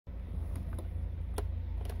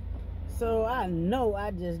So I know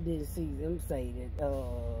I just did see them say that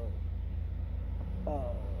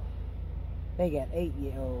they got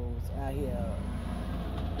 8-year-olds out here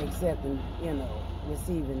accepting,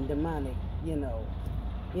 receiving demonic, ooh,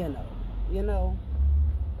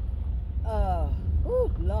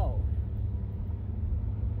 Lord.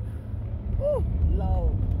 Ooh,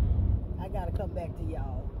 Lord. I gotta come back to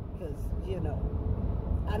y'all, because,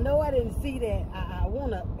 I know I didn't see that. I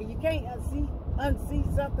wanna, you can't unsee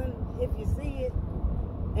something if you see it,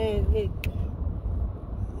 and it,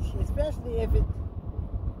 especially if it,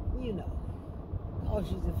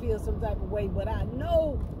 cause you to feel some type of way, but I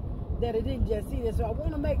know that I didn't just see this, so I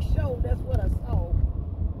want to make sure that's what I saw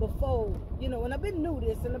before, and I've been new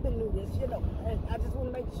this, and I just want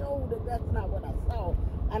to make sure that that's not what I saw.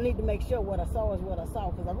 I need to make sure what I saw is what I saw,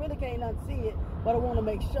 because I really can't unsee it, but I want to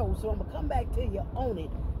make sure, so I'm going to come back to you on it.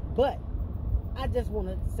 But I just want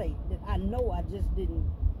to say that I know I just didn't,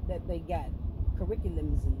 that they got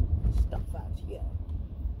curriculums and stuff out here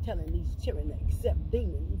telling these children to accept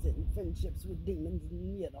demons and friendships with demons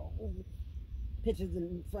and, pictures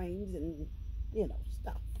and frames and,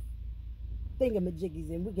 stuff. Thingamajiggies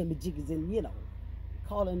and wiggamajiggies and,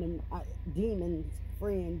 calling them demons,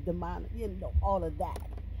 friends, demonic, all of that.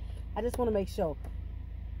 I just want to make sure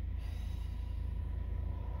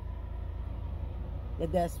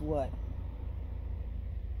that that's what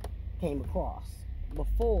came across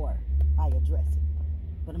before I address it.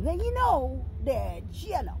 But I'm letting you know that,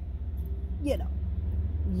 yeah,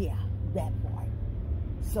 that part.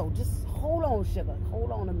 So just hold on, sugar.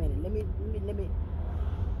 Hold on a minute. Let me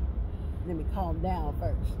calm down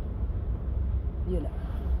first. Let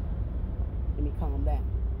me calm down.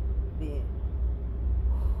 Then,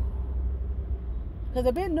 because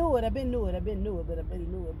I've been knew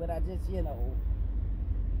it, but I just,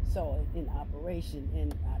 saw it in operation,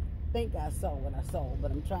 and I think I saw what I saw,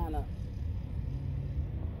 but I'm trying to,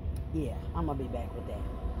 I'm going to be back with that.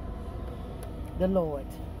 The Lord,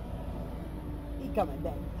 He coming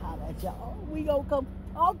back to holler at y'all. We going to come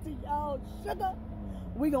talk to y'all, sugar.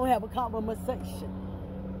 We going to have a conversation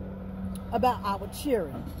about our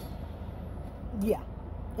children. Yeah.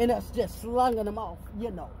 And us just slunging them off,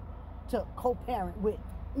 to co-parent with,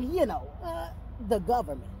 the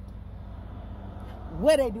government.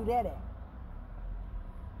 Where they do that at?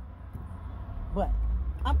 But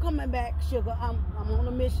I'm coming back, sugar. I'm on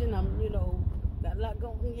a mission. I'm, got a lot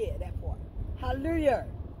going. Yeah, that part. Hallelujah.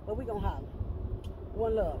 But we gonna holler.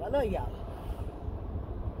 One love. I love y'all.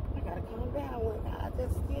 I gotta calm down. I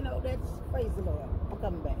just, that's praise the Lord. I'm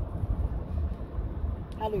coming back.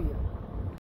 Hallelujah.